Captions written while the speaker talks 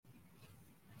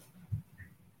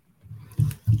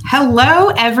Hello,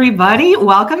 everybody.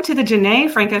 Welcome to the Janae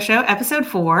Franco Show, episode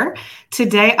 4.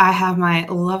 Today, I have my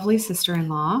lovely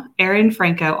sister-in-law, Erin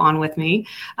Franco, on with me.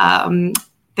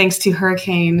 Thanks to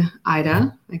Hurricane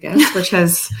Ida, I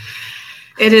guess,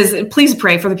 please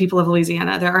pray for the people of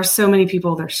Louisiana. There are so many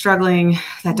people that are struggling,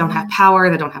 that don't have power,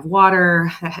 that don't have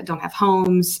water, that don't have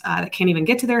homes, that can't even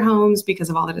get to their homes because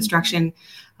of all the destruction.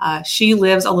 She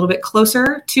lives a little bit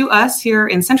closer to us here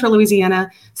in central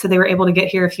Louisiana, so they were able to get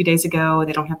here a few days ago.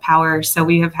 They don't have power, so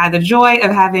we have had the joy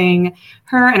of having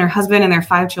her and her husband and their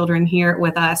 5 children here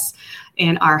with us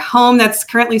in our home that's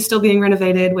currently still being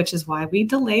renovated, which is why we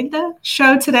delayed the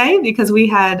show today, because we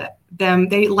had them.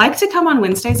 They like to come on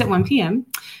Wednesdays at 1 p.m.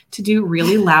 to do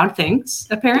really loud things,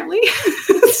 apparently.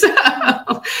 so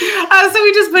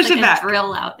we just pushed it back.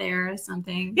 Drill out there or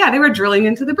something. Yeah, they were drilling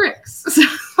into the bricks. So,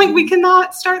 we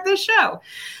cannot start this show.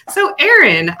 So,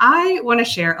 Erin, I want to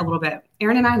share a little bit.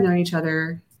 Erin and I have known each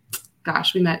other,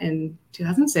 we met in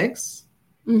 2006.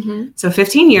 Mm-hmm. So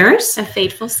 15 years. A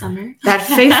fateful summer. That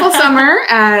fateful summer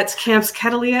at Camps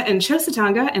Catalina and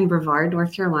Chosatanga in Brevard,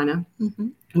 North Carolina. Mm-hmm.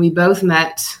 We both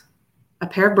met a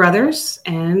pair of brothers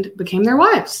and became their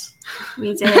wives.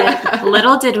 We did.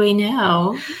 Little did we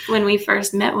know when we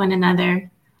first met one another.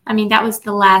 I mean, that was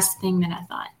the last thing that I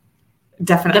thought.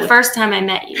 Definitely. The first time I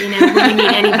met you, when you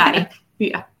meet anybody.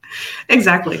 Yeah,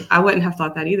 exactly. I wouldn't have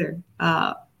thought that either.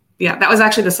 That was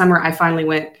actually the summer I finally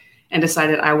went and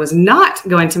decided I was not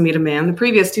going to meet a man. The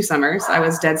previous 2 summers, I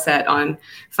was dead set on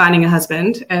finding a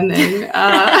husband, and then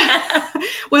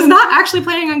was not actually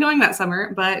planning on going that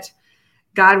summer, but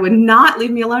God would not leave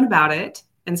me alone about it.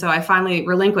 And so I finally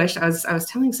relinquished. I was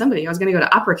telling somebody I was going to go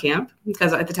to opera camp,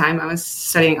 because at the time I was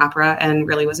studying opera and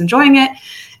really was enjoying it,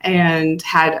 and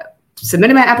had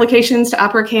submitted my applications to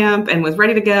opera camp and was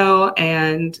ready to go.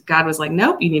 And God was like,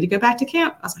 nope, you need to go back to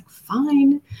camp. I was like,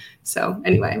 fine. So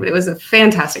anyway, but it was a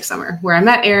fantastic summer where I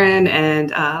met Erin.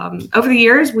 And over the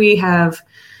years, we have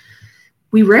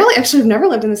never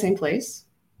lived in the same place.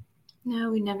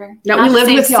 No, we never. No, we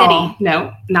lived with y'all.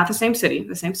 No, not the same city,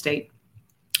 the same state.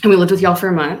 And we lived with y'all for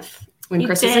a month when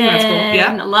Chris was in med school.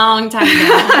 Yeah, a long time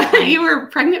ago. You were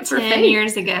pregnant for 10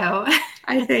 years ago,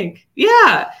 I think.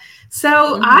 Yeah.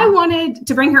 So I wanted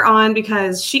to bring her on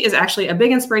because she is actually a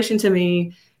big inspiration to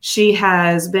me. She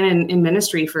has been in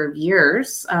ministry for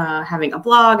years, having a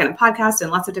blog and a podcast and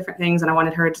lots of different things. And I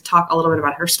wanted her to talk a little bit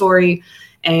about her story.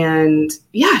 And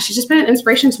yeah, she's just been an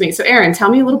inspiration to me. So Erin, tell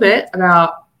me a little bit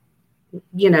about,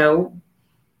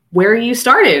 where you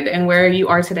started and where you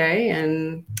are today.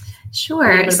 And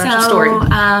sure. So, your story.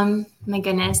 My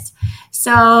goodness.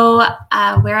 So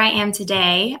where I am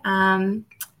today, I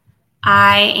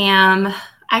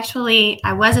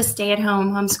was a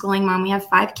stay-at-home homeschooling mom. We have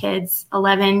 5 kids,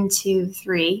 11 to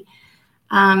 3.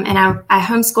 And I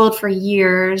homeschooled for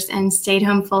years and stayed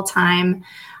home full time.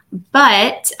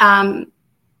 But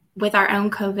with our own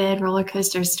COVID roller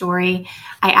coaster story,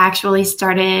 I actually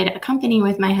started a company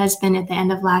with my husband at the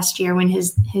end of last year when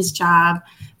his job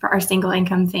for our single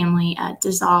income family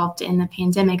dissolved in the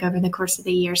pandemic over the course of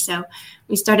the year. So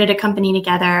we started a company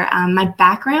together. My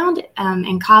background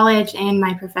in college and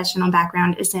my professional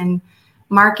background is in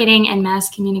marketing and mass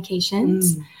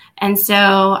communications. And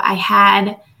so I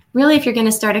had really, if you're going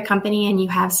to start a company and you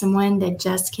have someone that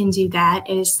just can do that,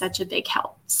 it is such a big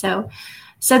help. So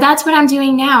that's what I'm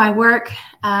doing now. I work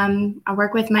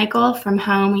with Michael from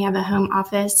home. We have a home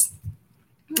office,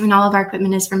 and all of our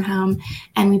equipment is from home.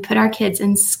 And we put our kids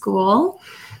in school,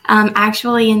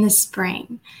 actually in the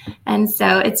spring. And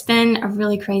so it's been a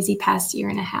really crazy past year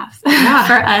and a half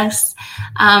for us,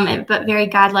 but very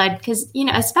God-led, because,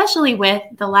 especially with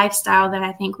the lifestyle that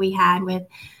I think we had with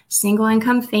single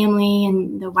income family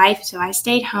and the wife. So I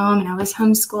stayed home and I was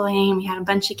homeschooling. We had a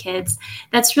bunch of kids.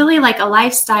 That's really like a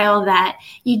lifestyle that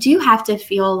you do have to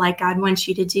feel like God wants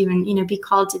you to do and, be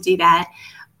called to do that.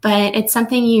 But it's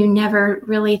something you never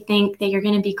really think that you're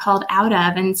going to be called out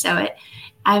of. And so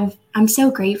I'm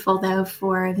so grateful, though,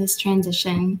 for this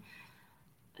transition,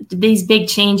 these big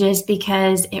changes,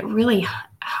 because it really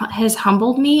has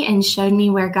humbled me and showed me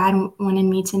where God wanted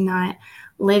me to not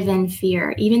live in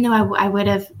fear, even though I would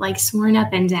have sworn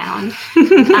up and down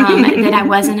that I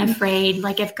wasn't afraid,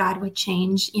 if God would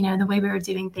change, the way we were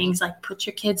doing things, like put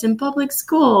your kids in public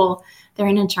school. They're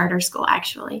in a charter school,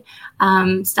 actually.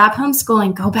 Stop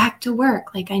homeschooling, go back to work.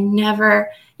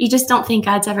 You just don't think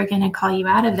God's ever going to call you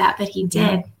out of that, but he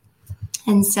did.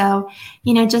 And so,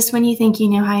 just when you think you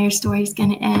know how your story's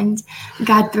going to end,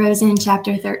 God throws in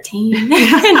chapter 13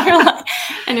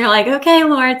 and you're like, okay,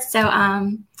 Lord. So,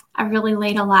 I really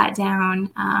laid a lot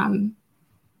down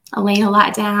laid a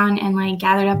lot down and like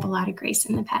gathered up a lot of grace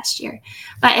in the past year.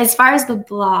 But as far as the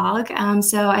blog,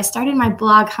 so I started my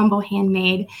blog Humble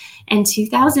Handmade in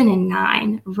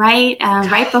 2009, right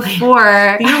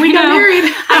before we got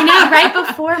married. I know, right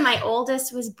before my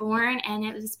oldest was born, and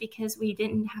it was because we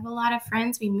didn't have a lot of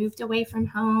friends. We moved away from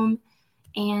home,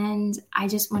 and I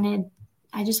just wanted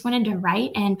to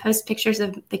write and post pictures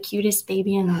of the cutest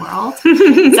baby in the world. So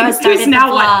I started now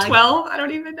the blog. What, 12? I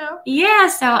don't even know. Yeah.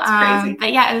 So, crazy.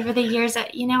 But yeah, over the years, I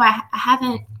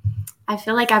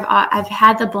feel like I've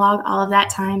had the blog all of that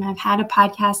time. I've had a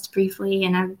podcast briefly,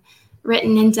 and I've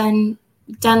written and done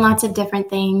lots of different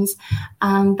things.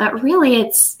 But really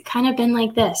it's kind of been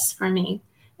like this for me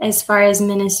as far as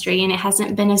ministry. And it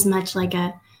hasn't been as much like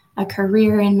a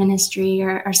career in ministry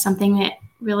or something that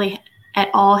really at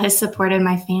all has supported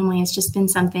my family. It's just been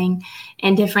something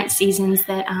in different seasons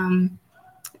that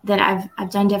I've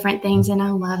done different things, and I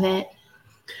love it.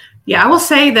 Yeah, I will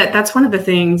say that that's one of the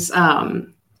things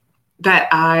that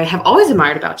I have always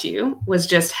admired about you was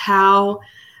just how,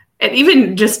 and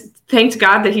even just thanked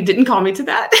God that he didn't call me to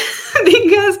that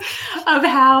because of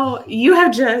how you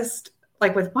have just,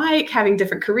 like with Mike, having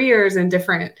different careers and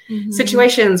different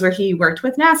situations where he worked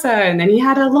with NASA and then he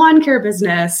had a lawn care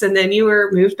business and then you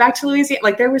were moved back to Louisiana.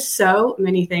 Like there were so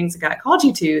many things that God called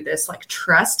you to, this like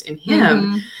trust in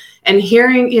him and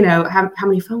hearing, how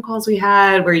many phone calls we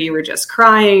had where you were just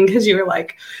crying because you were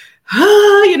like,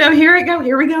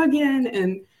 here we go again.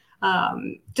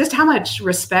 And just how much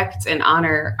respect and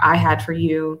honor I had for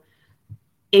you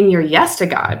in your yes to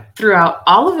God throughout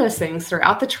all of those things,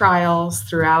 throughout the trials,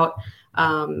 throughout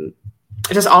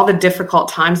just all the difficult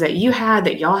times that you had,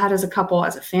 that y'all had as a couple,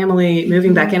 as a family,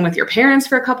 moving back in with your parents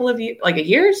for a couple of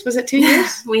years. Was it 2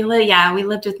 years? We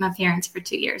lived with my parents for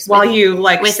 2 years. While you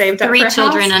with saved up 3 for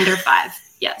children under 5.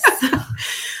 Yes.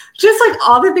 Just like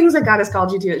all the things that God has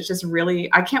called you to, it's just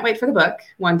really, I can't wait for the book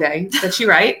one day that you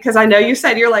write. Because I know you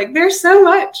said you're like, there's so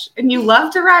much and you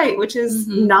love to write, which is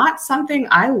not something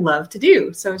I love to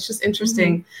do. So it's just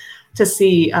interesting to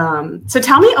see. So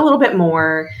tell me a little bit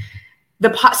more.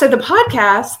 So the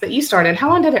podcast that you started, how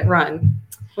long did it run?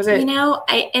 Was it?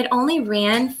 It only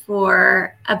ran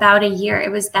for about a year.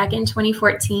 It was back in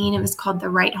 2014. It was called the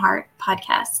Right Heart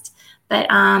Podcast. But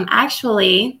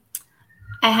actually,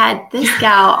 I had this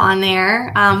gal on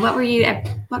there. What were you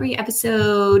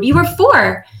episode? You were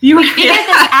 4. We figured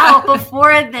this out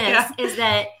before this, is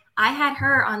that I had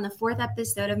her on the 4th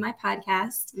episode of my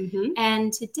podcast.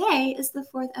 And today is the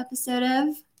 4th episode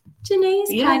of Janae's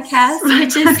podcast,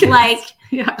 which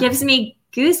is gives me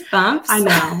goosebumps. I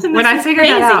know. When I figured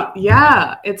that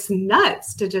out, it's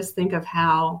nuts to just think of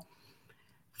how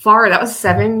far, that was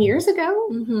 7 years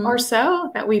ago or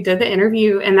so that we did the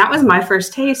interview. And that was my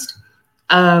first taste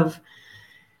of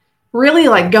really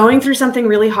like going through something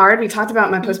really hard. We talked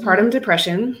about my postpartum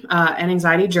depression and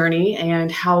anxiety journey and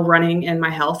how running and my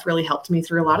health really helped me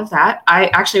through a lot of that. I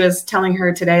actually was telling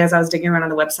her today as I was digging around on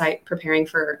the website preparing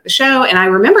for the show, and I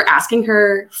remember asking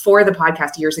her for the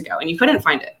podcast years ago, and you couldn't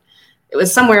find it. It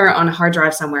was somewhere on a hard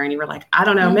drive somewhere, and you were like, I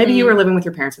don't know, maybe you were living with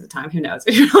your parents at the time, who knows?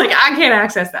 And you're like, I can't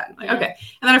access that. I'm like, okay.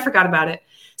 And then I forgot about it.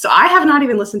 So I have not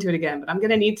even listened to it again, but I'm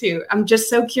going to need to. I'm just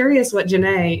so curious what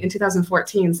Janae in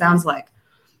 2014 sounds like.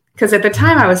 Because at the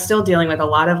time I was still dealing with a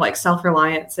lot of like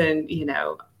self-reliance and,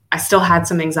 I still had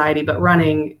some anxiety, but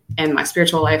running and my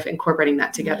spiritual life, incorporating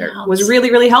that together was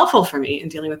really, really helpful for me in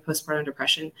dealing with postpartum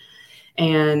depression.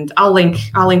 And I'll link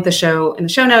the show in the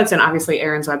show notes and obviously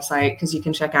Erin's website, because you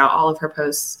can check out all of her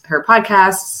posts, her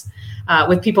podcasts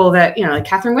with people that, like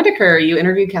Catherine Whitaker. You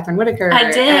interviewed Catherine Whitaker.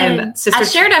 I did. I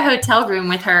shared a hotel room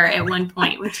with her at one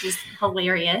point, which was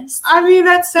hilarious. I mean,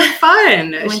 that's so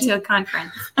fun. I went to a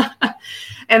conference.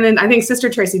 And then I think Sister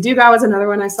Tracy Dugas was another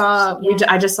one I saw. Yeah.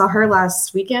 I just saw her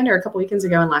last weekend or a couple weekends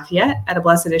ago in Lafayette at a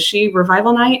Blessed Is She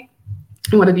revival night.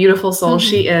 And what a beautiful soul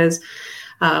she is,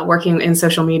 working in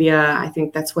social media. I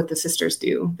think that's what the sisters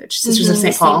do. The Sisters of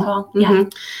St. Paul. Yeah.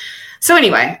 So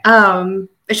anyway,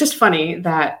 it's just funny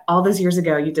that all those years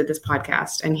ago you did this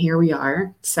podcast, and here we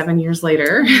are 7 years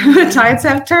later. The tides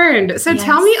have turned. So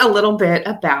tell me a little bit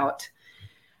about,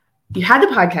 you had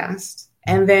the podcast.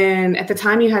 And then at the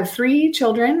time you had 3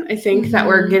 children, I think, that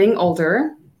were getting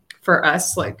older for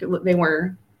us. Like they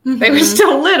were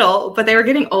still little, but they were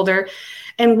getting older.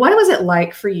 And what was it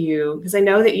like for you? Because I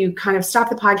know that you kind of stopped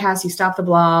the podcast, you stopped the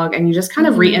blog, and you just kind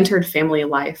of re-entered family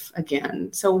life again.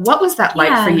 So what was that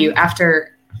like for you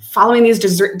after following these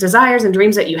desires and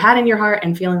dreams that you had in your heart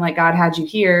and feeling like God had you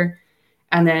here,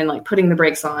 and then like putting the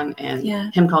brakes on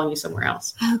and him calling you somewhere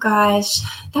else? Oh gosh,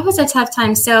 that was a tough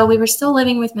time. So we were still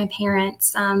living with my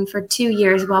parents for 2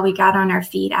 years while we got on our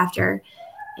feet after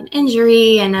an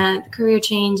injury and a career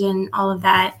change and all of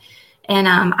that. And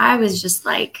I was just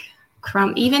like,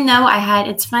 even though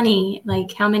it's funny,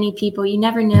 like how many people, you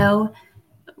never know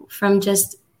from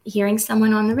just hearing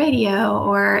someone on the radio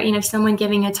or, someone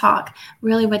giving a talk,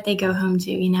 really what they go home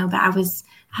to, but I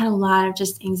had a lot of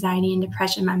just anxiety and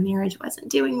depression. My marriage wasn't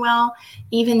doing well,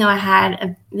 even though I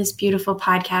had this beautiful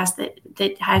podcast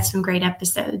that had some great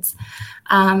episodes.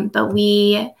 But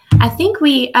you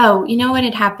know what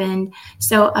had happened?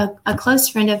 So a close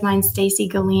friend of mine, Stacy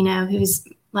Galino, who's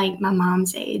like my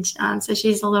mom's age. So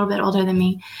she's a little bit older than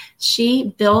me.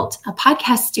 She built a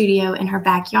podcast studio in her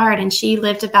backyard, and she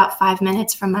lived about 5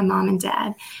 minutes from my mom and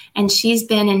dad. And she's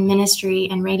been in ministry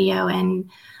and radio and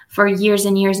for years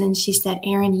and years. And she said,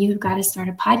 Erin, you've got to start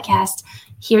a podcast.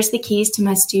 Here's the keys to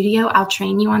my studio. I'll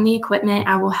train you on the equipment.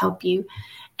 I will help you.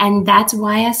 And that's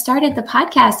why I started the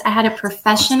podcast. I had a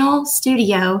professional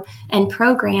studio and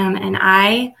program, and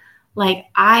I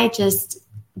just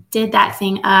did that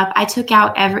thing up. I took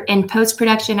out in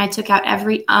post-production, I took out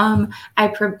every, I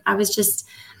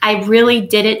really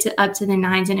did it up to the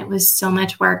nines, and it was so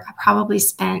much work. I probably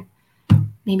spent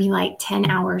maybe like 10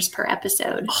 hours per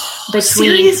episode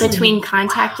between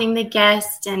contacting the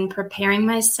guest and preparing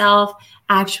myself,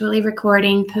 actually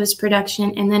recording,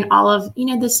 post-production, and then all of,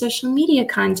 the social media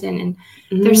content.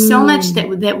 And there's so much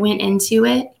that went into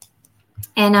it.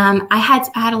 And I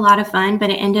had a lot of fun, but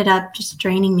it ended up just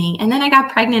draining me. And then I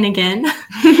got pregnant again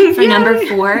for number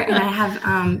 4, and I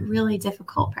have really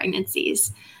difficult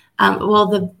pregnancies.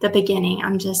 The beginning,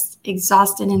 I'm just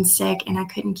exhausted and sick, and I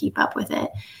couldn't keep up with it.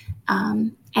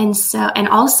 And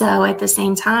also at the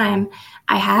same time,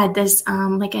 I had this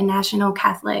like a national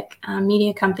Catholic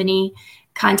media company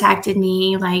contacted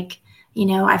me,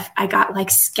 I got like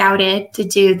scouted to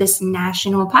do this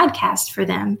national podcast for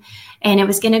them, and it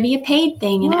was going to be a paid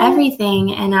thing and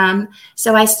everything. And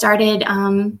so I started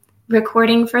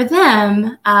recording for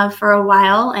them for a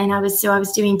while, and I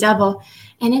was doing double.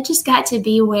 And it just got to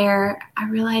be where I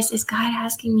realized, is God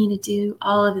asking me to do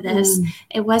all of this?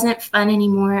 It wasn't fun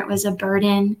anymore. It was a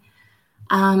burden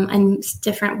in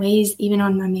different ways, even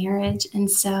on my marriage. And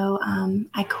so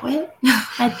I quit.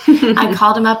 I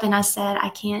called him up and I said,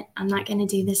 I'm not going to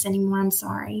do this anymore. I'm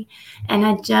sorry. And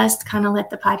I just kind of let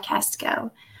the podcast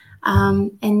go.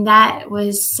 And that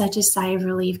was such a sigh of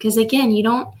relief. Because again,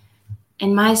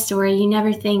 in my story, you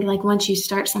never think like once you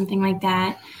start something like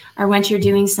that, or once you're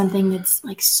doing something that's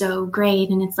like so great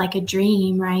and it's like a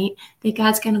dream, right? That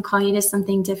God's going to call you to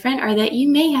something different, or that you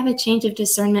may have a change of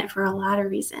discernment for a lot of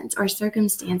reasons or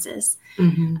circumstances.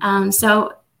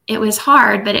 So it was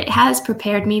hard, but it has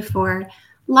prepared me for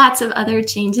lots of other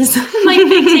changes, like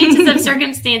big changes of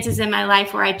circumstances in my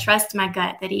life where I trust my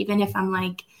gut that even if I'm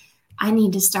like, I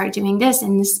need to start doing this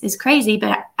and this is crazy,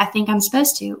 but I think I'm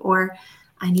supposed to, or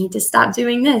I need to stop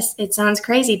doing this. It sounds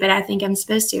crazy, but I think I'm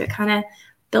supposed to. It kind of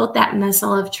built that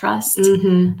muscle of trust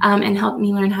and helped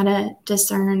me learn how to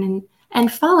discern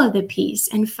and follow the peace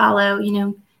and follow,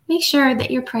 make sure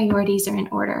that your priorities are in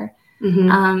order.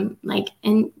 And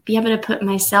be able to put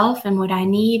myself and what I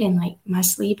need and like my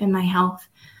sleep and my health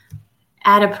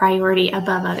at a priority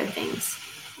above other things.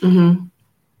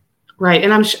 Right.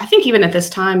 And I think even at this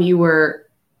time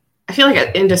I feel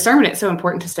like in discernment, it's so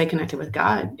important to stay connected with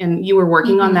God, and you were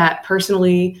working on that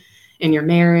personally in your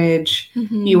marriage.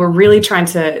 You were really trying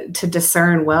to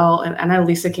discern well. And I know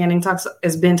Lisa Canning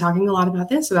has been talking a lot about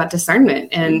this, about discernment.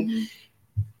 And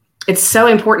it's so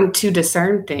important to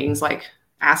discern things, like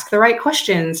ask the right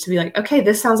questions, to be like, okay,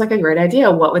 this sounds like a great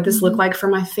idea. What would this look like for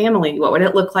my family? What would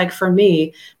it look like for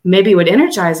me? Maybe it would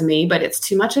energize me, but it's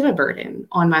too much of a burden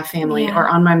on my family or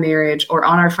on my marriage or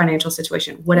on our financial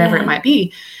situation, whatever it might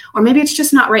be. Or maybe it's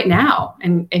just not right now.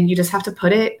 And you just have to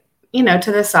put it,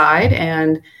 to the side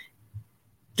and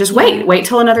just wait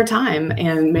till another time,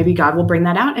 and maybe God will bring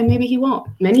that out, and maybe he won't.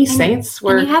 Many saints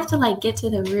were. And you have to like get to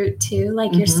the root too.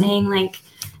 Like you're saying, like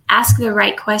ask the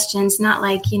right questions, not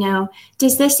like,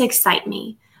 does this excite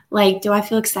me? Like, do I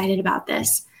feel excited about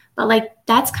this? But like,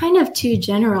 that's kind of too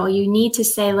general. You need to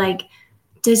say like,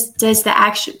 does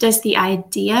the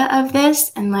idea of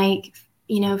this? And like,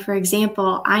 for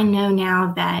example, I know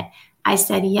now that I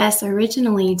said yes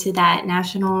originally to that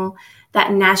national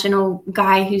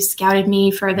guy who scouted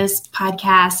me for this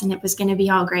podcast, and it was going to be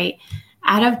all great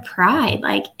out of pride.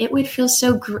 Like it would feel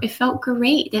it felt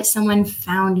great that someone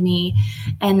found me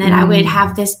and that I would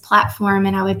have this platform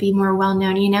and I would be more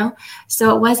well-known,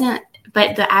 So it wasn't,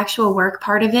 but the actual work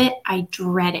part of it, I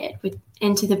dreaded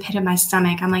into the pit of my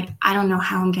stomach. I'm like, I don't know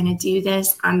how I'm going to do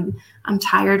this. I'm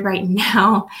tired right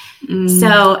now.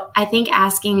 So I think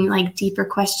asking like deeper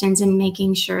questions and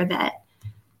making sure that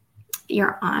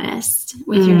you're honest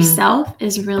with yourself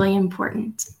is really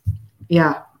important.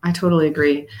 Yeah, I totally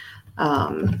agree.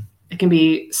 It can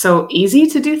be so easy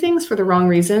to do things for the wrong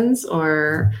reasons,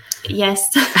 or yes,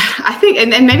 I think,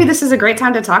 and maybe this is a great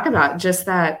time to talk about just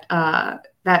that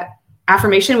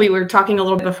affirmation. We were talking a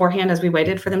little bit beforehand as we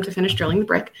waited for them to finish drilling the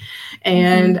brick,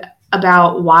 and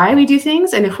about why we do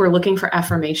things, and if we're looking for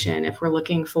affirmation, if we're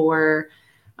looking for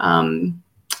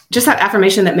just that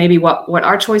affirmation that maybe what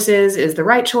our choice is the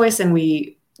right choice, and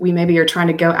we maybe are trying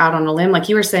to go out on a limb, like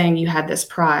you were saying, you had this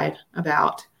pride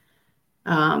about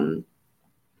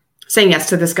saying yes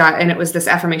to this guy, and it was this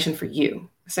affirmation for you,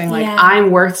 saying like, I'm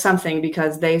worth something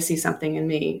because they see something in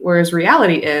me. Whereas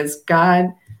reality is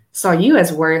God saw you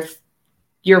as worth.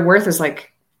 Your worth is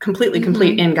like completely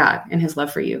complete in God and his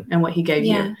love for you and what he gave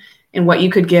you and what you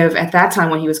could give at that time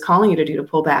when he was calling you to do, to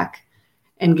pull back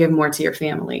and give more to your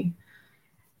family.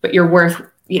 But your worth,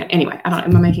 anyway,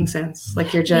 am I making sense?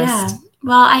 Like you're just.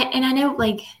 Well, I know,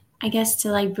 like, I guess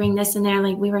to like bring this in there,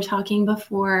 like we were talking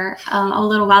before, a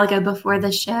little while ago before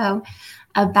the show,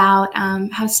 about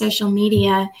how social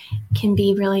media can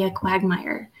be really a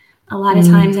quagmire a lot of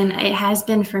times. And it has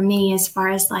been for me, as far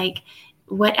as like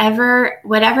whatever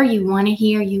you want to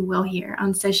hear, you will hear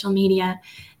on social media.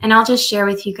 And I'll just share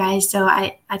with you guys. So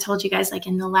I told you guys, like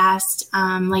in the last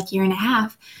year and a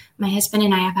half, my husband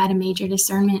and I have had a major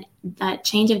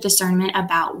change of discernment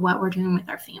about what we're doing with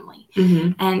our family.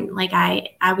 And like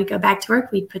I would go back to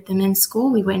work, we'd put them in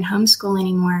school, we wouldn't homeschool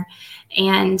anymore.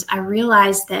 And I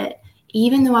realized that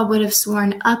even though I would have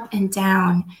sworn up and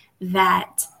down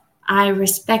that I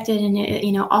respected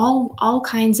and all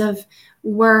kinds of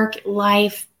work,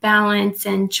 life balance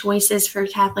and choices for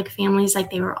Catholic families,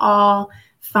 like they were all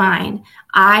fine,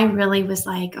 I really was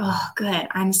like, oh, good,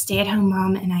 I'm a stay-at-home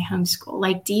mom and I homeschool.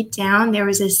 Like deep down, there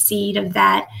was a seed of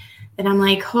that I'm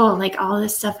like, oh, like all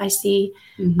this stuff I see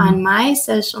on my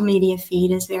social media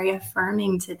feed is very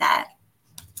affirming to that.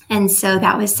 And so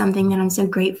that was something that I'm so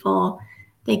grateful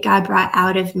that God brought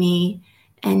out of me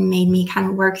and made me kind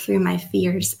of work through my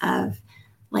fears of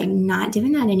like not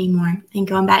doing that anymore and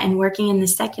going back and working in the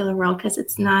secular world, because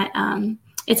it's not,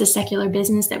 it's a secular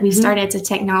business that we started. It's a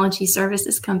technology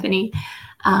services company.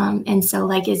 And so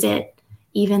like, is it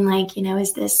even like,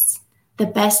 is this the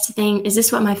best thing? Is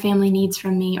this what my family needs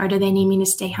from me? Or do they need me to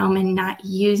stay home and not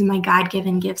use my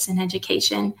God-given gifts and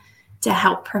education to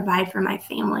help provide for my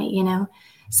family,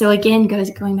 So again,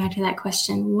 going back to that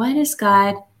question, what is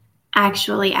God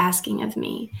actually asking of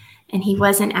me? And he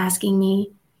wasn't asking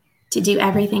me to do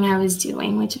everything I was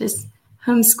doing, which was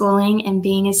homeschooling and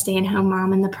being a stay-at-home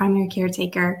mom and the primary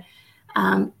caretaker,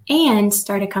 and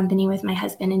start a company with my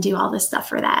husband and do all this stuff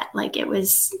for that. Like it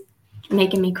was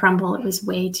making me crumble. It was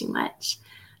way too much.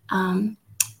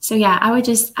 So yeah,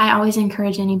 I always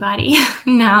encourage anybody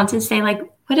now to say like,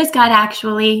 what is God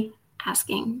actually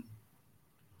asking?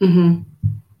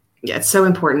 Yeah, it's so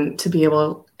important to be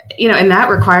able, and that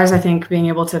requires, I think, being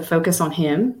able to focus on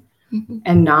him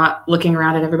and not looking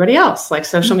around at everybody else. Like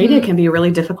social media can be a really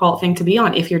difficult thing to be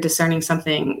on if you're discerning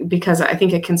something, because I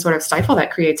think it can sort of stifle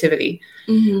that creativity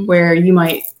where you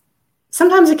might,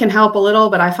 sometimes it can help a little,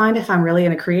 but I find if I'm really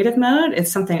in a creative mode,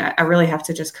 it's something I really have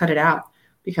to just cut it out,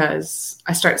 because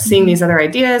I start seeing these other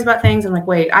ideas about things. I'm like,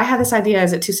 wait, I have this idea.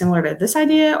 Is it too similar to this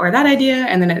idea or that idea?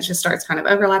 And then it just starts kind of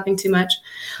overlapping too much.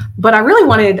 But I really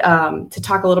wanted to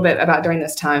talk a little bit about during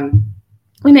this time.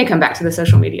 We may come back to the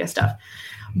social media stuff,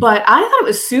 but I thought it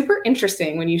was super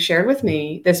interesting when you shared with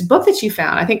me this book that you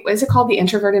found. I think, is it called The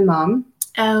Introverted Mom?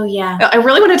 Oh, yeah. I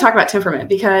really want to talk about temperament,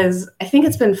 because I think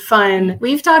it's been fun.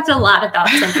 We've talked a lot about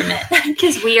temperament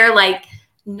because we are like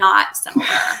not similar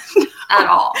at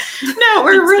all. No,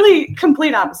 we're really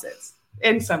complete opposites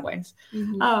in some ways.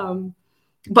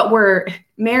 But we're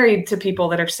married to people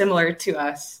that are similar to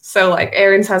us. So like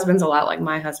Erin's husband's a lot like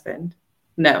my husband.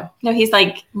 No, he's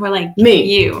like more like me.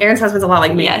 You. Erin's husband's a lot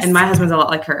like me, yes. and my husband's a lot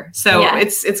like her. So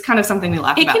it's kind of something we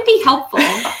laugh about. It can be helpful.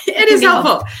 It is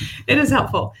helpful. It is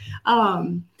helpful.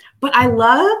 But I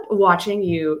love watching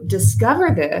you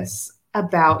discover this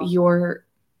about your.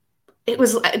 It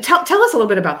was tell us a little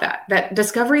bit about that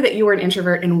discovery that you were an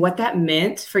introvert and what that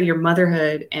meant for your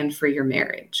motherhood and for your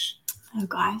marriage. Oh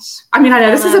gosh. I mean, I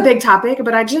know this is a big topic,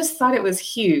 but I just thought it was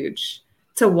huge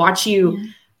to watch you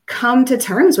come to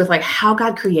terms with like how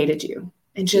God created you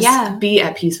and just be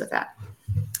at peace with that.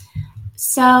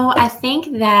 So I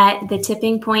think that the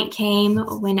tipping point came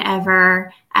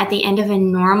whenever at the end of a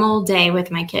normal day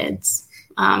with my kids,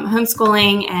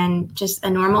 homeschooling and just a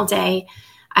normal day,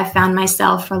 I found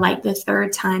myself for like the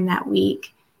third time that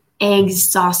week,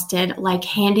 exhausted, like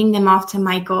handing them off to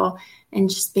Michael and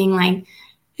just being like,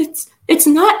 it's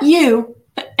not you.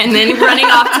 and then running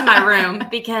off to my room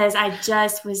because I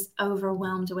just was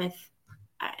overwhelmed with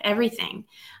everything.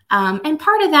 And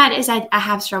part of that is I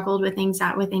have struggled with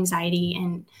anxiety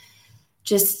and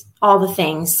just all the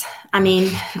things. I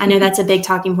mean, I know that's a big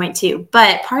talking point too,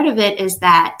 but part of it is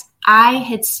that I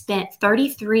had spent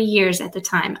 33 years at the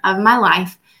time of my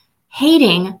life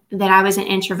hating that I was an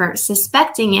introvert,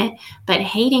 suspecting it, but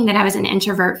hating that I was an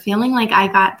introvert, feeling like I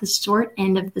got the short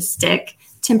end of the stick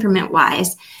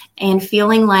temperament-wise, and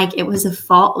feeling like it was a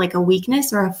fault, like a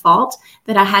weakness or a fault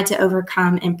that I had to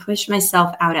overcome and push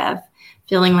myself out of,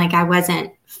 feeling like I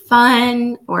wasn't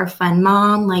fun or a fun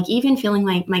mom, like even feeling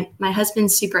like my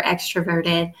husband's super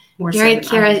extroverted, very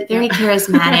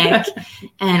charismatic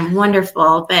and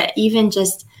wonderful. But even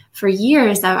just for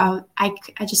years, I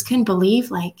just couldn't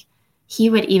believe like he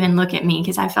would even look at me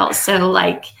because I felt so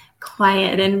like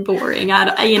quiet and boring,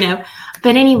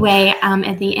 But anyway,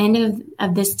 at the end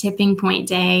of this tipping point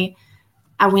day,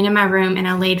 I went in my room and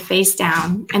I laid face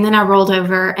down, and then I rolled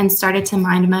over and started to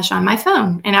mind mush on my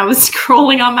phone. And I was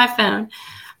scrolling on my phone,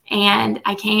 and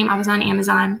I was on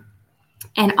Amazon,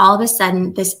 and all of a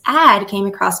sudden this ad came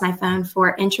across my phone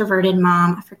for Introverted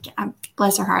Mom. I forget,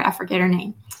 bless her heart, I forget her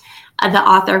name. The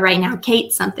author right now,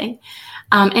 Kate something.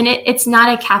 And it's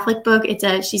not a Catholic book.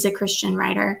 She's a Christian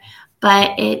writer,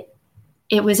 but it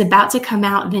was about to come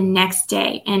out the next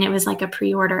day, and it was like a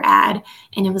pre-order ad,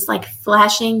 and it was like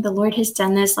flashing. The Lord has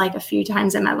done this like a few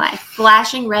times in my life,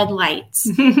 flashing red lights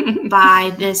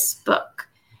by this book.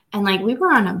 And like, we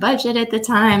were on a budget at the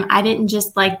time. I didn't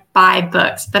just like buy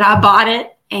books, but I bought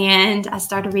it, and I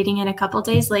started reading it a couple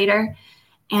days later.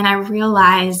 And I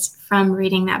realized from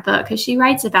reading that book, because she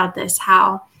writes about this,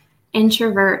 how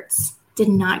introverts did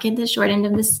not get the short end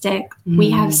of the stick.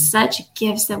 We have such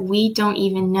gifts that we don't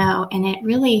even know. And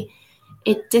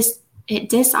it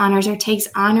dishonors or takes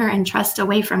honor and trust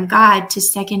away from God to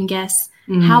second guess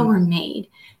how we're made.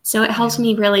 So it helps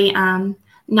me really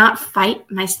not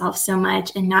fight myself so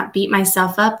much and not beat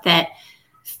myself up that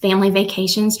family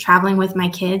vacations, traveling with my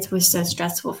kids was so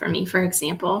stressful for me, for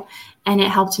example. And it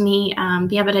helped me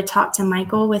be able to talk to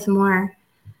Michael with more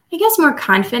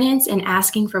confidence in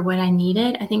asking for what I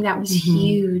needed. I think that was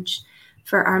huge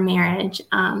for our marriage.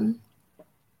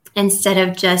 Instead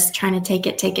of just trying to take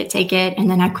it, and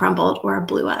then I crumbled or I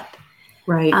blew up.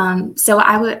 Right. So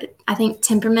I think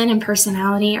temperament and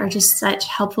personality are just such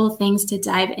helpful things to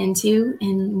dive into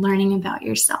in learning about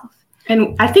yourself.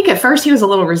 And I think at first he was a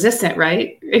little resistant,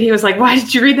 right? And he was like, "Why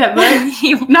did you read that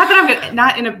book?"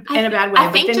 not in a bad way.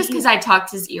 I think just because I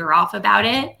talked his ear off about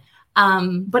it.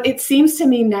 But it seems to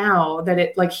me now that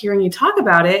it, like, hearing you talk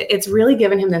about it, it's really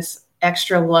given him this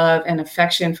extra love and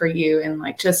affection for you, and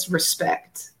like just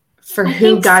respect for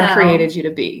who God created you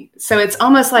to be. So it's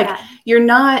almost like you're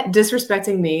not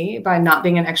disrespecting me by not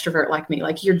being an extrovert like me.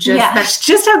 Like that's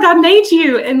just how God made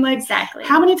you. And like, exactly.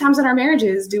 How many times in our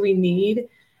marriages do we need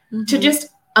to just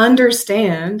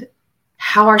understand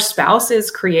how our spouse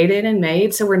is created and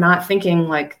made, so we're not thinking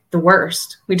like the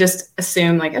worst. We just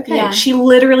assume like, okay, she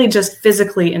literally just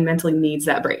physically and mentally needs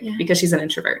that break because she's an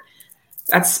introvert.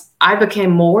 I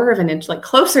became more of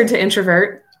closer to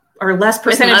introvert, or less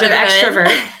percentage of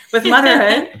extrovert with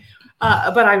motherhood.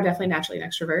 But I'm definitely naturally an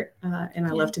extrovert, and I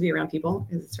love to be around people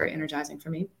because it's very energizing for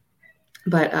me.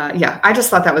 But I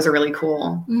just thought that was a really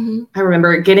cool. I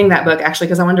remember getting that book actually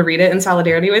because I wanted to read it in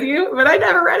solidarity with you, but I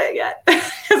never read it yet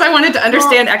because I wanted to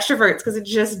understand extroverts, because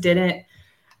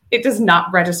it does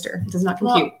not register. It does not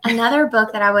compute. Well, another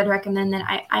book that I would recommend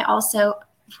that I also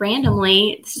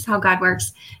randomly, this is how God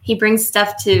works. He brings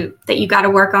stuff that you got to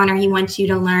work on, or he wants you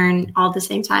to learn all at the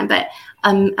same time. But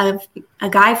a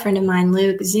guy friend of mine,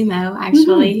 Luke Zumo,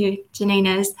 actually, who Janae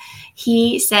knows,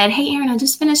 he said, "Hey, Erin, I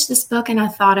just finished this book and I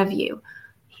thought of you."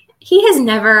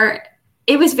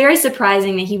 It was very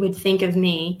surprising that he would think of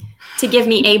me to give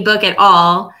me a book at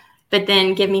all, but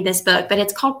then give me this book. But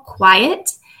it's called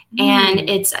Quiet. And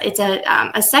it's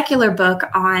a secular book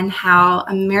on how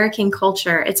American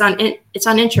culture, it's on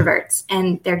introverts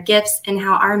and their gifts, and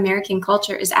how our American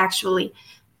culture is actually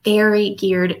very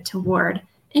geared toward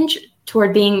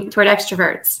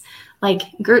extroverts, like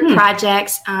group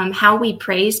projects, how we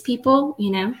praise people,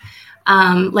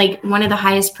 like one of the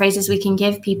highest praises we can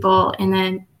give people in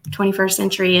the 21st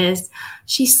century is,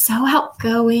 she's so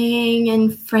outgoing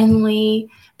and friendly.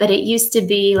 But it used to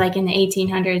be like in the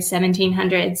 1800s,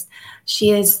 1700s, she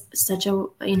is such a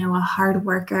hard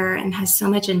worker and has so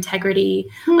much integrity.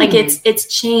 Like it's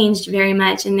changed very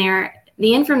much. And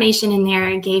the information in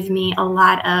there gave me a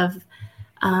lot of,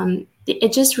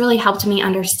 it just really helped me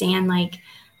understand like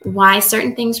why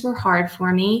certain things were hard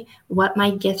for me, what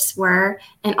my gifts were,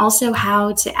 and also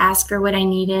how to ask for what I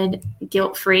needed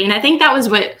guilt-free. And I think that was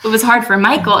what was hard for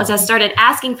Michael, as I started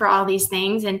asking for all these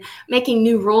things and making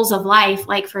new rules of life.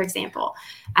 Like, for example,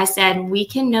 I said, we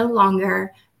can no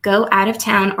longer go out of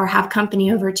town or have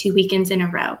company over 2 weekends in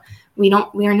a row. We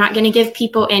are not going to give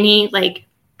people any like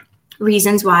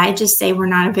reasons why. Just say we're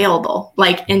not available,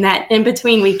 like in that in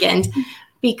between weekend,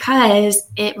 because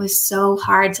it was so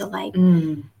hard to like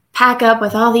pack up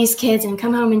with all these kids and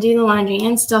come home and do the laundry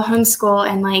and still homeschool.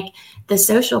 And like the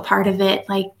social part of it,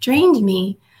 like drained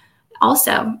me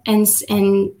also, and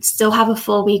still have a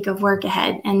full week of work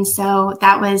ahead. And so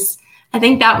I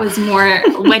think that was more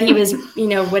what he was,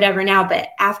 whatever now. But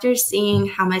after seeing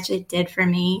how much it did for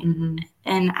me,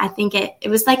 and I think it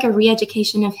was like a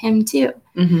re-education of him too,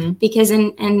 because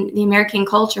in the American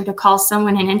culture, to call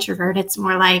someone an introvert, it's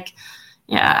more like,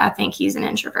 yeah, I think he's an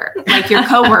introvert, like your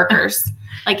coworkers.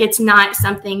 Like, it's not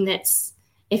something that's,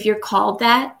 if you're called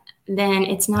that, then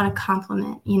it's not a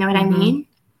compliment. You know what I mean?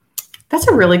 That's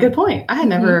a really good point. I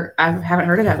haven't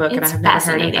heard of that book, and I have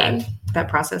never heard of that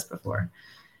process before.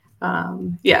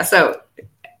 So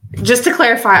just to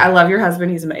clarify, I love your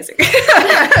husband. He's amazing. So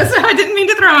I didn't mean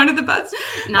to throw him under the bus.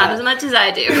 Not as much as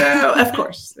I do. No, of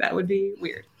course, that would be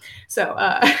weird. So,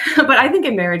 but I think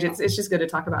in marriage, it's just good to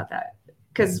talk about that,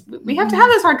 because we have to have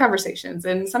those hard conversations.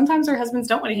 And sometimes our husbands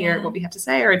don't want to hear what we have to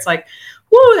say, or it's like,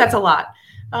 whoo, that's a lot.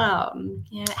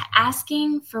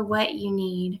 Asking for what you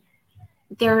need.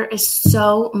 There is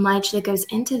so much that goes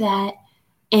into that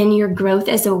in your growth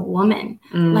as a woman,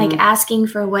 like asking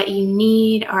for what you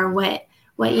need, or what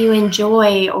you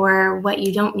enjoy, or what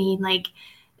you don't need. Like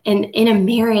in a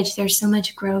marriage, there's so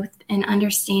much growth and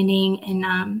understanding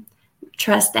and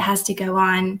trust that has to go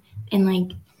on in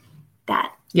like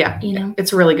that. Yeah.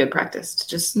 It's really good practice to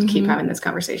just keep having those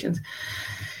conversations.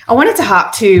 I wanted to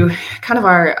hop to kind of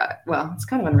it's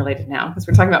kind of unrelated now because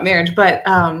we're talking about marriage, but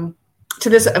to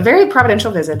this very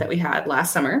providential visit that we had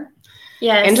last summer.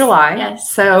 Yes. In July. Yes.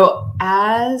 So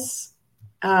as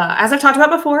I've talked about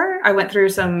before, I went through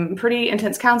some pretty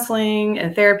intense counseling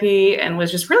and therapy, and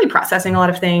was just really processing a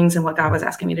lot of things and what God was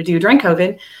asking me to do during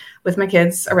COVID with my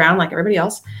kids around like everybody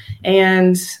else.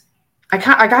 And I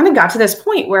kind of got to this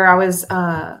point where I was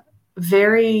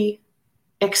very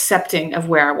accepting of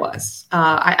where I was.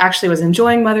 I actually was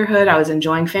enjoying motherhood. I was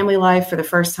enjoying family life for the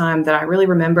first time that I really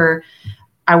remember.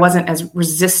 I wasn't as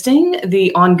resisting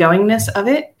the ongoingness of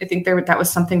it. I think that was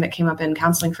something that came up in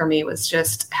counseling for me, was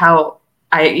just how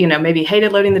I, maybe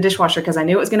hated loading the dishwasher because I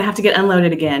knew it was going to have to get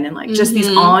unloaded again. And like just these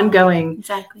ongoing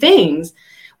things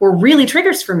were really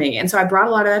triggers for me. And so I brought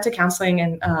a lot of that to counseling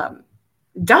and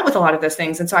dealt with a lot of those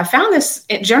things. And so I found this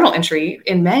journal entry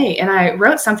in May, and I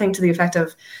wrote something to the effect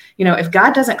of, if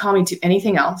God doesn't call me to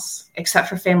anything else except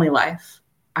for family life,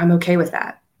 I'm okay with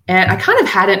that. And I kind of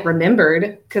hadn't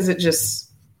remembered, because I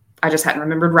just hadn't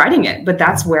remembered writing it, but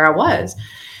that's where I was.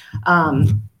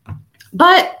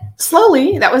 But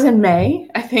slowly, that was in May,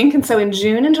 I think. And so in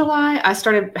June and July, I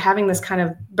started having this kind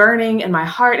of burning in my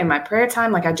heart in my prayer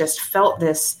time. Like I just felt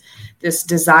this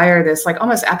desire, this like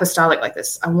almost apostolic, like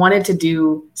this. I wanted to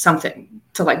do something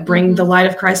to like bring the light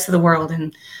of Christ to the world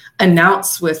and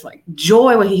announce with like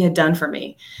joy what he had done for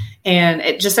me. And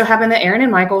it just so happened that Erin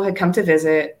and Michael had come to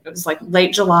visit. It was like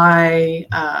late July.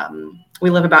 We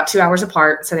live about 2 hours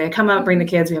apart. So they had come up, bring the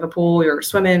kids. We have a pool. We were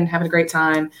swimming, having a great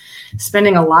time,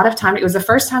 spending a lot of time. It was the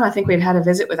first time I think we'd had a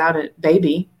visit without a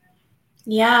baby.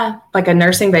 Yeah. Like a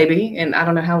nursing baby in I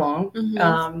don't know how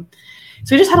long.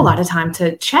 So we just had a lot of time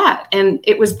to chat. And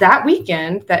it was that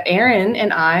weekend that Erin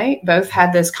and I both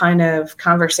had this kind of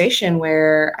conversation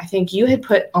where I think you had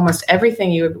put almost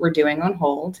everything you were doing on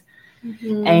hold.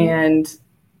 And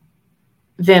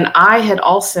then I had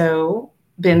also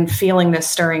been feeling this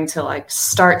stirring to like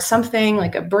start something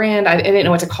like a brand. I didn't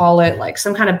know what to call it, like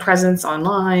some kind of presence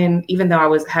online, even though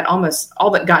I had almost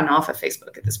all but gotten off of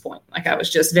Facebook at this point. Like I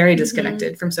was just very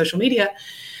disconnected from social media.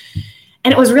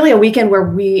 And it was really a weekend where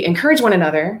we encouraged one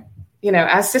another,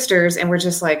 as sisters. And we're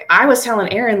just like, I was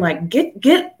telling Erin, like,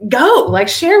 go, like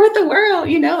share with the world,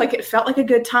 like it felt like a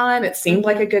good time. It seemed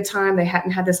like a good time. They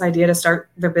hadn't had this idea to start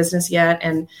their business yet.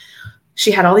 And she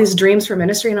had all these dreams for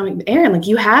ministry. And I'm like, Erin, like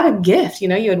you have a gift,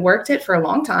 you had worked it for a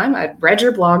long time. I'd read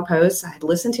your blog posts. I had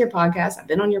listened to your podcast. I've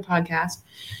been on your podcast.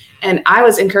 And I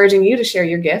was encouraging you to share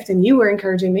your gift. And you were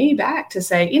encouraging me back to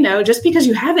say, just because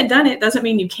you haven't done it doesn't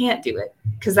mean you can't do it.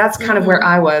 Because that's kind of where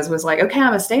I was like, okay,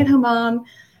 I'm a stay-at-home mom.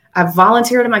 I've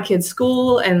volunteered at my kids'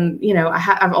 school. And,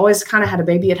 I've always kind of had a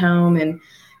baby at home and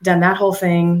done that whole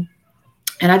thing.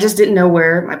 And I just didn't know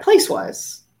where my place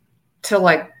was till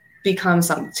like become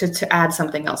to add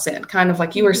something else in, kind of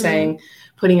like you were saying,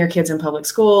 putting your kids in public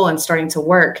school and starting to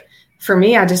work. For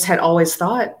me, I just had always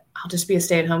thought I'll just be a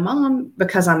stay-at-home mom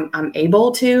because I'm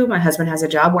able to. My husband has a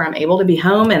job where I'm able to be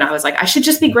home. And I was like, I should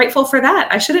just be grateful for that.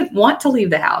 I shouldn't want to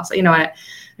leave the house. I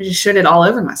just should it all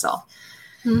over myself.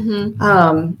 Mm-hmm.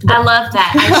 I love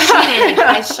that.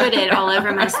 I should it all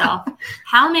over myself.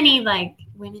 How many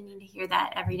women need to hear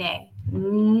that every day?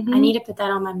 Mm-hmm. I need to put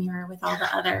that on my mirror with all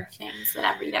the other things that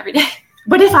I read every day.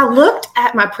 But if I looked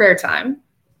at my prayer time,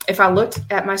 if I looked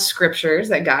at my scriptures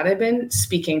that God had been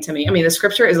speaking to me, the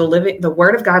scripture is the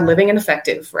word of God, living and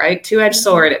effective, right? Two-edged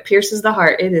sword. It pierces the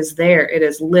heart. It is there. It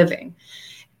is living.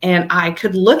 And I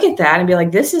could look at that and be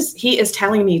like, he is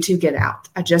telling me to get out.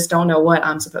 I just don't know what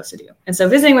I'm supposed to do. And so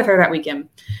visiting with her that weekend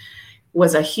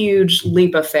was a huge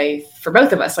leap of faith for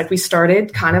both of us. Like, we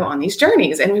started kind of on these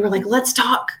journeys and we were like, let's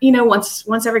talk,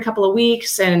 once every couple of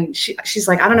weeks. And she's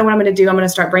like, I don't know what I'm going to do. I'm going to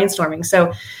start brainstorming.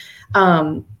 So,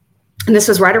 and this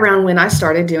was right around when I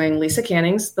started doing Lisa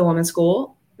Canning's The Woman's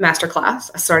School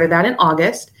Masterclass. I started that in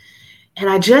August. And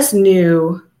I just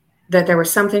knew that there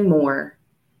was something more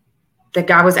that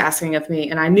God was asking of me.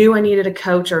 And I knew I needed a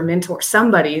coach or mentor,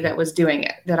 somebody that was doing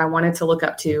it, that I wanted to look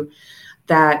up to,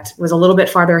 that was a little bit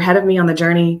farther ahead of me on the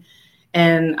journey.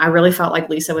 And I really felt like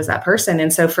Lisa was that person.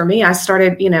 And so for me, I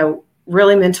started,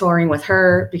 really mentoring with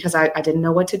her because I didn't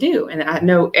know what to do. And I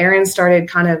know Erin started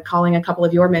kind of calling a couple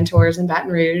of your mentors in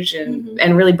Baton Rouge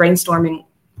and really brainstorming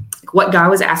what God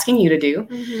was asking you to do.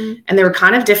 Mm-hmm. And there were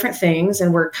kind of different things,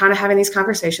 and we're kind of having these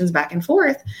conversations back and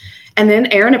forth. And then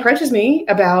Erin approaches me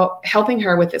about helping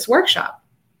her with this workshop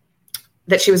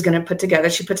that she was going to put together.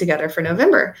 She put together for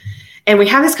November. And we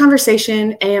have this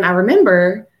conversation, and I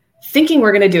remember thinking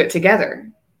we're going to do it together.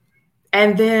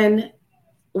 And then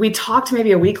we talked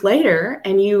maybe a week later,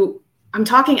 and I'm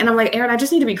talking and I'm like, Erin, I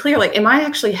just need to be clear. Like, am I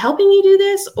actually helping you do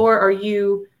this, or are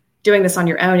you doing this on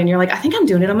your own? And you're like, I think I'm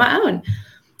doing it on my own.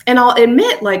 And I'll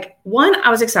admit, like, one, I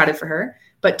was excited for her,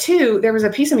 but two, there was a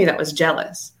piece of me that was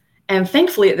jealous. And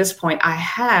thankfully at this point I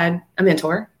had a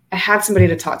mentor. I had somebody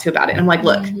to talk to about it. And I'm like,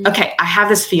 look, okay, I have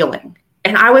this feeling.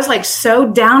 And I was like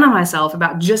so down on myself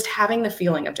about just having the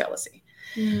feeling of jealousy.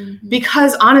 Mm-hmm.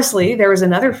 Because honestly, there was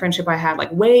another friendship I had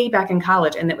like way back in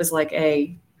college. And it was like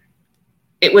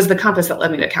it was the compass that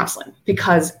led me to counseling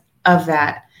because of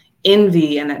that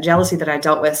envy and that jealousy that I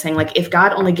dealt with, saying like, if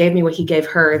God only gave me what he gave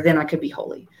her, then I could be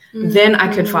holy. Mm-hmm. Then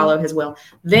I could follow his will.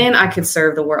 Then I could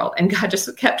serve the world. And God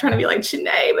just kept trying to be like,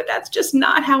 Janae, but that's just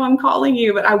not how I'm calling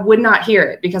you. But I would not hear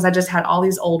it because I just had all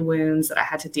these old wounds that I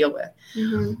had to deal with.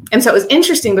 Mm-hmm. And so it was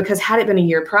interesting because had it been a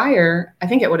year prior, I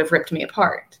think it would have ripped me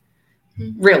apart,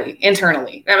 really,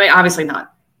 internally. I mean, obviously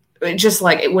not. Just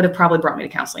like it would have probably brought me to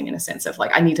counseling in a sense of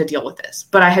like, I need to deal with this.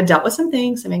 But I had dealt with some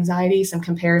things, some anxiety, some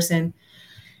comparison.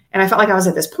 And I felt like I was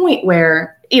at this point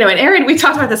where, and Erin, we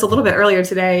talked about this a little bit earlier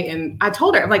today. And I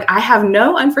told her, I'm like, I have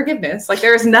no unforgiveness. Like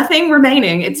there is nothing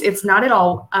remaining. It's not at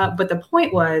all. But the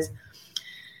point was,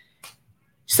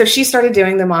 so she started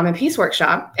doing the Mom and Peace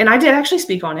workshop. And I did actually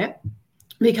speak on it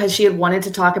because she had wanted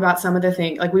to talk about some of the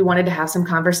things, like we wanted to have some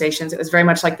conversations. It was very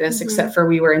much like this, except for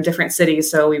we were in different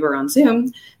cities. So we were on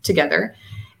Zoom together.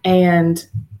 And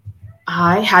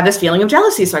I had this feeling of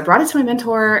jealousy. So I brought it to my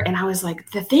mentor and I was like,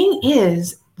 the thing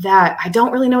is that I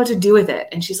don't really know what to do with it.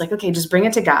 And she's like, okay, just bring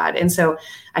it to God. And so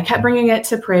I kept bringing it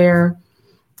to prayer.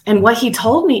 And what he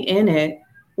told me in it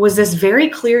was this very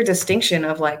clear distinction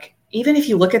of like, even if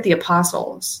you look at the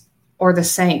apostles or the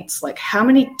saints, like how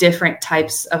many different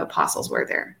types of apostles were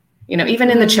there?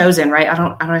 Even in the Chosen, right? I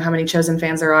don't know how many Chosen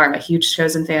fans there are. I'm a huge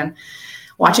Chosen fan.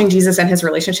 Watching Jesus and his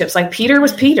relationships, like Peter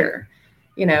was Peter,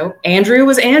 Andrew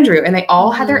was Andrew, and they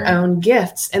all had their own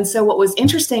gifts. And so what was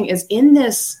interesting is in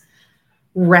this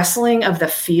wrestling of the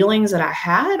feelings that I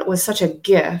had was such a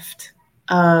gift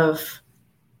of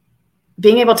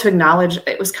being able to acknowledge.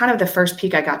 It was kind of the first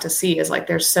peek I got to see is like,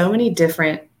 there's so many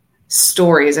different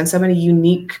stories and so many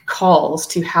unique calls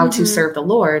to how to serve the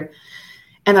Lord.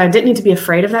 And I didn't need to be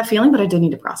afraid of that feeling, but I did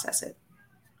need to process it.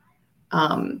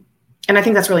 And I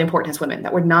think that's really important as women,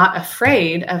 that we're not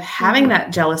afraid of having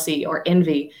that jealousy or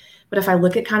envy. But if I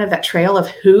look at kind of that trail of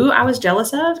who I was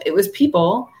jealous of, it was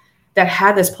people that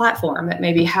had this platform that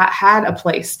maybe had a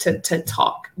place to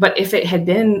talk. But if it had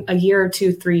been a year or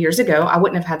 2, 3 years ago, I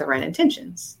wouldn't have had the right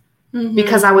intentions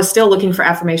because I was still looking for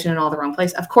affirmation in all the wrong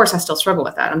place. Of course, I still struggle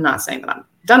with that. I'm not saying that I'm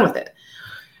done with it,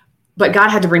 but God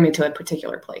had to bring me to a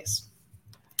particular place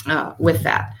with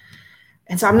that.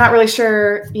 And so I'm not really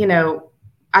sure,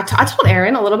 I told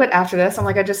Erin a little bit after this, I'm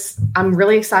like, I'm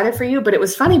really excited for you. But it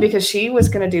was funny because she was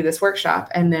going to do this workshop.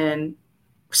 And then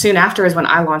soon after is when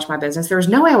I launched my business. There was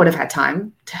no way I would have had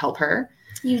time to help her.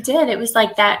 You did. It was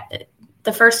like that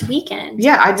the first weekend.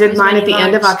 Yeah, I did mine at the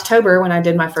end of October when I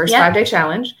did my first 5-day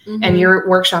challenge. Mm-hmm. And your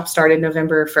workshop started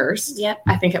November 1st. Yep.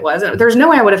 I think it was. There's no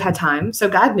way I would have had time. So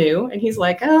God knew. And he's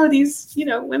like, oh, these,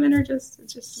 women are just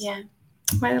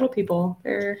my little people.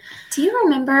 Do you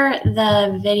remember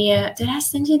the video? Did I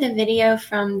send you the video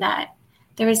from that?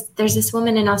 There's this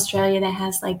woman in Australia that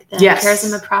has like the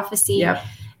charism of prophecy. Yep.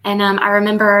 And I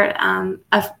remember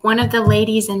one of the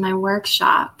ladies in my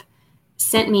workshop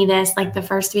sent me this like the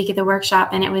first week of the workshop,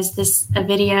 and it was a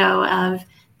video of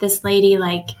this lady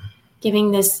like giving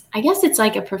this, I guess it's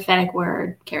like a prophetic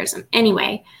word charism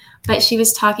anyway, but she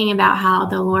was talking about how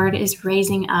the Lord is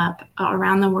raising up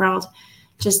around the world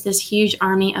just this huge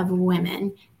army of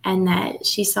women, and that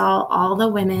she saw all the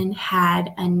women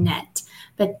had a net,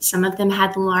 but some of them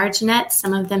had large nets,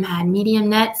 some of them had medium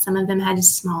nets, some of them had a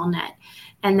small net,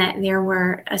 and that there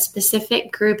were a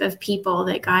specific group of people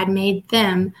that God made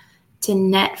them to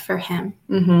net for him,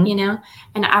 mm-hmm.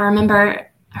 And I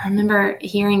remember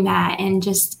hearing that, and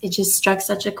it just struck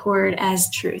such a chord as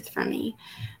truth for me.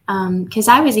 Cause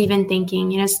I was even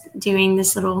thinking, doing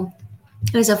this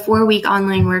it was a 4-week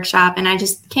online workshop, and I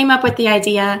just came up with the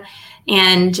idea,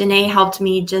 and Janae helped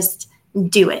me just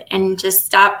do it and just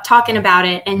stop talking about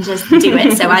it and just do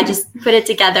it. So I just put it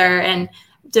together and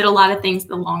did a lot of things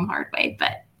the long, hard way,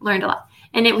 but learned a lot.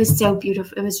 And it was so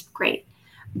beautiful. It was great.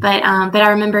 But I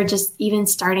remember just even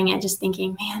starting it, just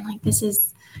thinking, man, like this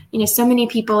is, so many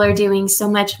people are doing so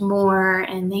much more,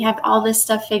 and they have all this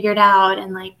stuff figured out.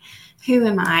 And like, who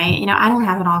am I? I don't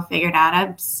have it all figured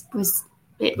out.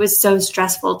 It was so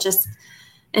stressful, just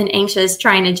and anxious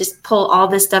trying to just pull all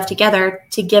this stuff together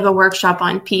to give a workshop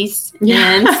on peace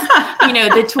and,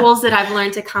 the tools that I've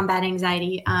learned to combat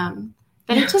anxiety.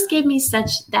 But it just gave me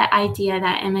such that idea,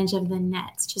 that image of the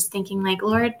nets, just thinking like,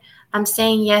 Lord, I'm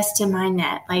saying yes to my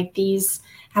net. Like these,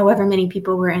 however many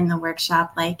people were in the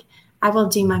workshop, like I will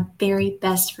do my very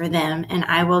best for them. And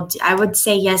I would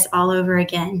say yes all over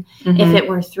again mm-hmm. if it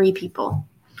were 3 people,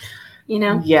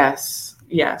 Yes.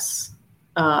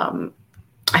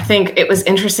 I think it was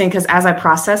interesting because as I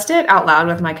processed it out loud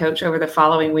with my coach over the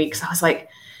following weeks, I was like,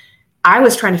 I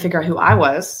was trying to figure out who I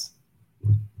was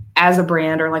as a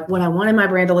brand, or like what I wanted my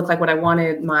brand to look like, what I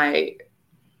wanted my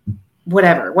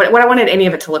whatever, what I wanted any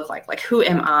of it to look like who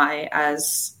am I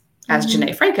as mm-hmm.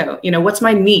 Janae Franco, what's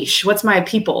my niche, what's my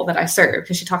people that I serve?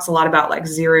 Because she talks a lot about like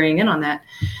zeroing in on that.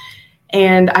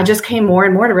 And I just came more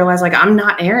and more to realize like, I'm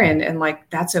not Erin, and like,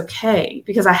 that's okay,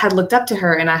 because I had looked up to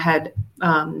her and I had,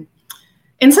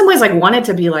 in some ways like wanted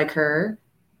to be like her,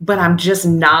 but I'm just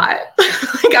not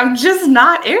like, I'm just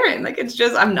not Erin. Like, it's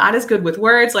just, I'm not as good with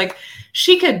words. Like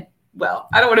she could,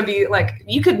 I don't want to be like,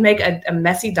 you could make a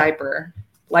messy diaper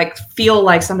like feel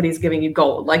like somebody's giving you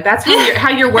gold. Like that's how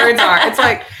your words are. It's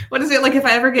like, what is it? Like if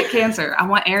I ever get cancer, I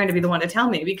want Erin to be the one to tell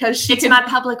me, because it's my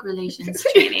public relations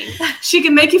training. She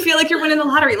can make you feel like you're winning the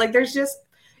lottery. Like there's just,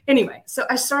 anyway. So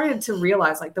I started to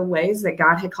realize like the ways that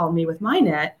God had called me with my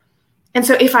net. And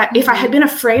so if I had been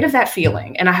afraid of that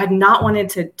feeling, and I had not wanted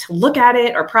to look at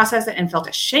it or process it and felt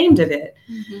ashamed of it,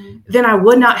 mm-hmm. then I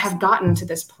would not have gotten to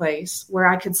this place where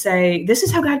I could say, this is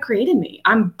how God created me.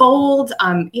 I'm bold.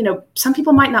 Some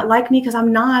people might not like me because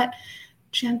I'm not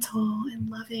gentle and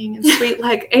loving and sweet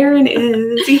like Erin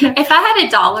is. If I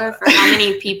had $1 for how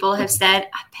many people have said,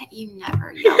 I bet you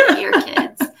never yell at your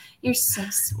kids. You're so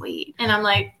sweet. And I'm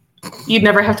like, you'd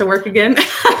never have to work again.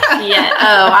 Yeah.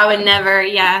 Oh, I would never.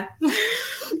 Yeah.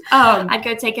 I'd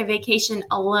go take a vacation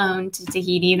alone to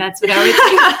Tahiti. That's what I would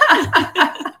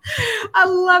do. I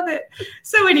love it.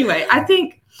 So anyway, I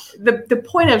think the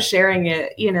point of sharing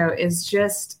it, is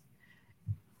just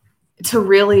to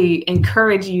really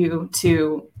encourage you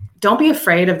to don't be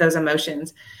afraid of those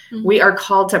emotions. Mm-hmm. We are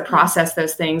called to process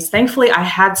those things. Thankfully, I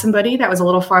had somebody that was a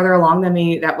little farther along than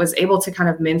me that was able to kind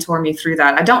of mentor me through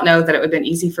that. I don't know that it would have been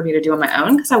easy for me to do on my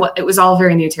own, because it was all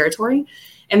very new territory.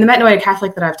 And the Metanoia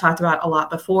Catholic that I've talked about a lot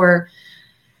before,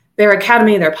 their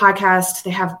academy, their podcast,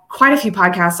 they have quite a few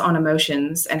podcasts on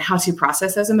emotions and how to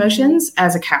process those emotions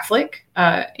as a Catholic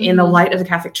in the light of the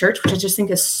Catholic Church, which I just think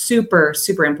is super,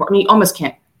 super important. I mean, you almost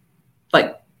can't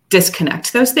like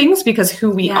disconnect those things, because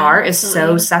who we are is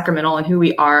so sacramental, and who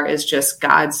we are is just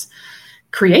God's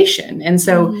creation. And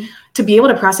so to be able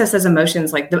to process those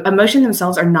emotions, like the emotions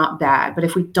themselves are not bad, but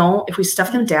if we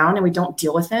stuff them down and we don't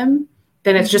deal with them,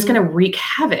 then it's just going to wreak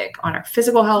havoc on our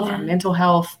physical health, our mental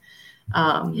health.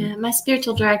 My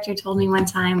spiritual director told me one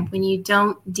time, when you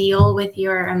don't deal with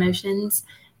your emotions,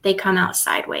 they come out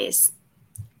sideways.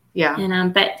 Yeah.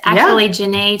 And, but actually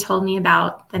Janae told me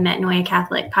about the Metanoia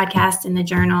Catholic podcast in the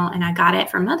journal, and I got it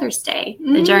for Mother's Day,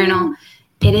 the journal.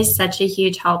 it is such a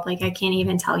huge help. Like, I can't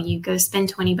even tell you, go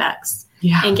spend $20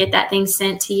 and get that thing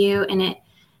sent to you. And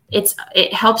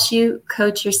it helps you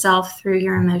coach yourself through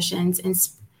your emotions and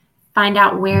find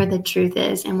out where the truth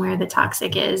is and where the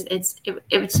toxic is.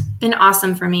 It's been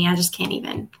awesome for me. I just can't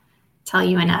even tell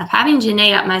you enough. Having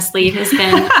Janae up my sleeve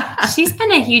she's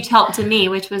been a huge help to me,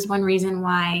 which was one reason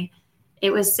why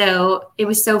it was so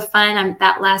fun.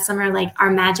 That last summer, like our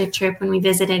magic trip when we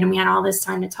visited and we had all this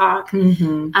time to talk.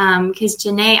 Because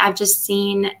Janae, I've just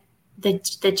seen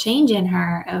the change in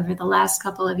her over the last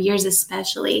couple of years,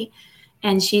 especially.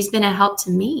 And she's been a help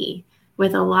to me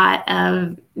with a lot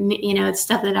of,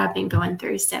 stuff that I've been going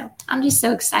through. So I'm just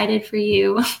so excited for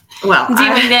you. Well,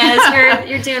 doing this.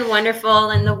 You're doing wonderful,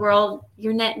 and the world,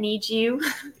 your net needs you.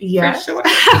 Yeah, for sure.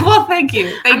 Well, thank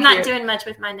you. I'm not doing much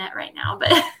with my net right now,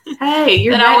 but hey,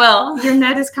 I will. Your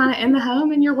net is kind of in the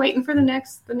home, and you're waiting for the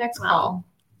next call.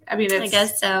 I mean, I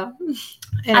guess so.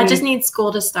 I just need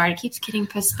school to start. It keeps getting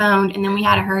postponed, and then we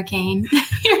had a hurricane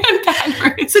here in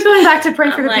Baton Rouge. So going back to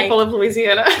pray for the people of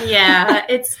Louisiana. Yeah,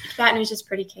 Baton Rouge is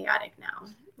pretty chaotic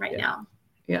now.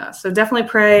 Yeah, so definitely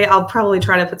pray. I'll probably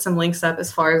try to put some links up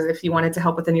as far as if you wanted to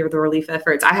help with any of the relief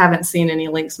efforts. I haven't seen any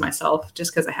links myself,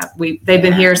 just because they've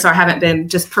been here, so I haven't been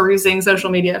just perusing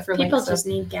social media for links. People just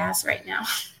need gas right now.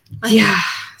 Yeah.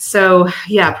 So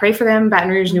pray for them. Baton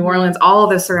Rouge, New Orleans, all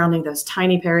of those surrounding those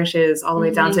tiny parishes, all the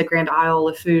way down to Grand Isle,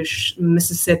 Lafourche,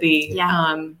 Mississippi.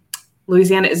 Yeah.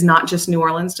 Louisiana is not just New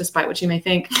Orleans, despite what you may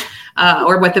think,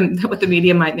 or what the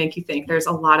media might make you think. There's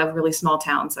a lot of really small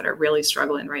towns that are really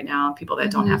struggling right now, people that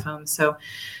don't have homes. So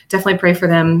definitely pray for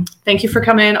them. Thank you for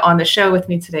coming on the show with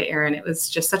me today, Erin. It was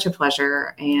just such a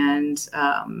pleasure, and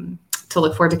to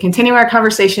look forward to continue our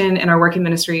conversation in our working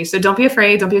ministry. So don't be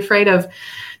afraid. Don't be afraid of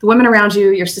the women around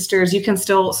you, your sisters. You can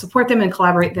still support them and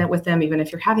collaborate with them, even if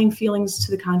you're having feelings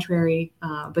to the contrary.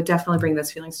 But definitely bring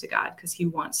those feelings to God, because He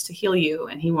wants to heal you,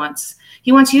 and He wants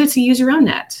you to use your own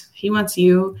net. He wants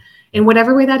you in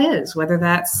whatever way that is, whether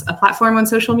that's a platform on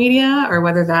social media, or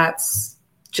whether that's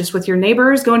just with your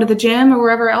neighbors going to the gym or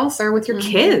wherever else, or with your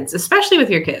kids, especially with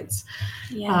your kids.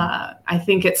 Yeah. I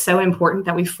think it's so important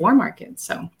that we form our kids.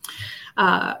 So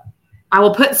I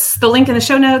will put the link in the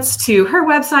show notes to her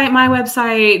website, my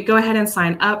website. Go ahead and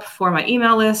sign up for my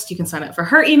email list. You can sign up for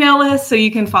her email list, so you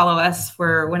can follow us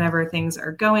for whenever things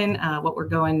are going, what we're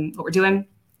doing.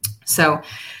 So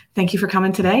thank you for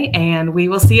coming today, and we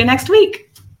will see you next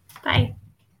week. Bye.